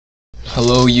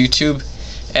Hello YouTube.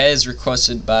 As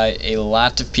requested by a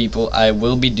lot of people, I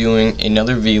will be doing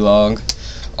another vlog.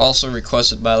 Also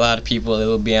requested by a lot of people, it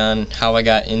will be on how I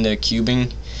got into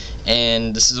cubing.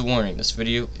 And this is a warning, this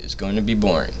video is going to be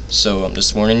boring. So I'm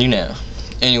just warning you now.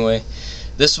 Anyway,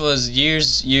 this was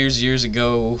years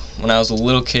ago when I was a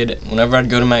little kid. Whenever I'd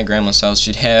go to my grandma's house,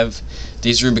 she'd have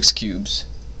these Rubik's Cubes.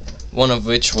 One of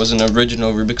which was an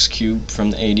original Rubik's Cube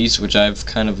from the 80s, which I've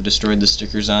kind of destroyed the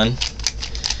stickers on.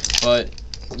 But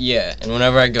yeah, and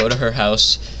whenever I go to her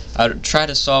house, I would try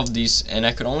to solve these, and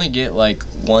I could only get like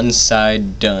one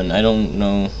side done. I don't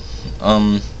know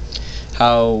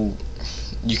how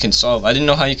you can solve. I didn't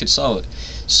know how you could solve it.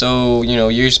 So, you know,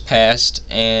 years passed,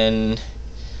 and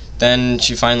then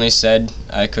she finally said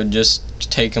I could just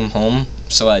take them home,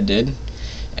 so I did.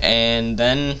 And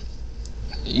then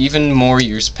even more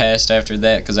years passed after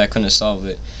that because I couldn't solve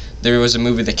it. There was a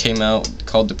movie that came out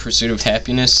called The Pursuit of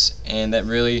Happiness, and that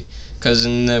really, because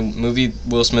in the movie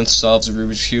Will Smith solves a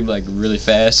Rubik's Cube like really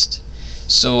fast,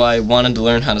 so I wanted to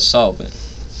learn how to solve it.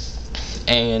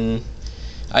 And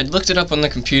I looked it up on the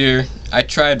computer. I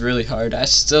tried really hard. I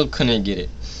still couldn't get it.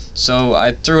 So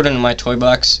I threw it into my toy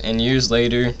box, and years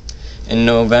later, in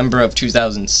November of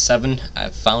 2007, I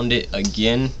found it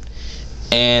again.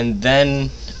 And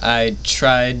then I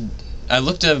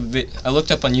looked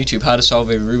up on YouTube how to solve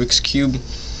a Rubik's Cube,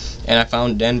 and I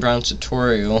found Dan Brown's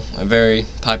tutorial, a very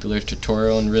popular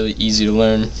tutorial and really easy to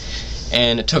learn.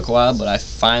 And it took a while, but I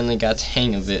finally got the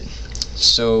hang of it.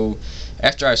 So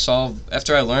after I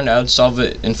learned, I would solve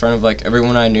it in front of like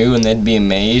everyone I knew, and they'd be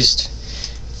amazed.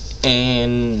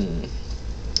 And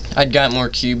I'd got more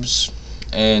cubes,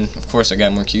 and of course I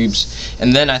got more cubes.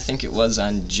 And then I think it was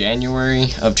on January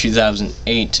of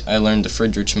 2008 I learned the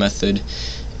Friedrich method.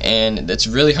 And that's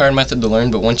a really hard method to learn,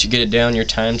 but once you get it down, your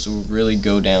times will really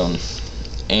go down.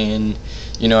 And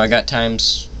you know, I got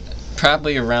times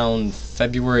probably around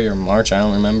February or March, I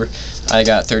don't remember. I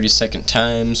got 30-second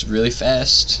times really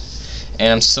fast,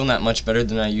 and I'm still not much better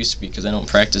than I used to be because I don't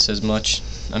practice as much.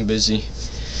 I'm busy.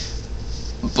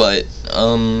 But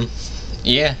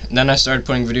yeah, then I started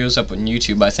putting videos up on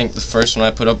YouTube. I think the first one I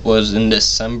put up was in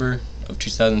December of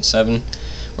 2007,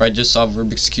 where I just solved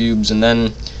Rubik's Cubes, and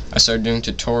then I started doing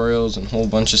tutorials and a whole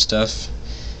bunch of stuff.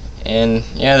 And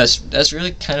yeah, that's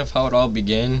really kind of how it all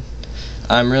began.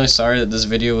 I'm really sorry that this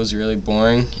video was really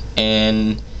boring,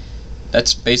 and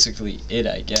that's basically it,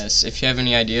 I guess. If you have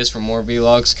any ideas for more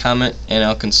vlogs, comment and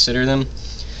I'll consider them.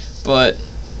 But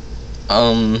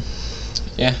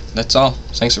yeah, that's all.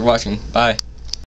 Thanks for watching. Bye.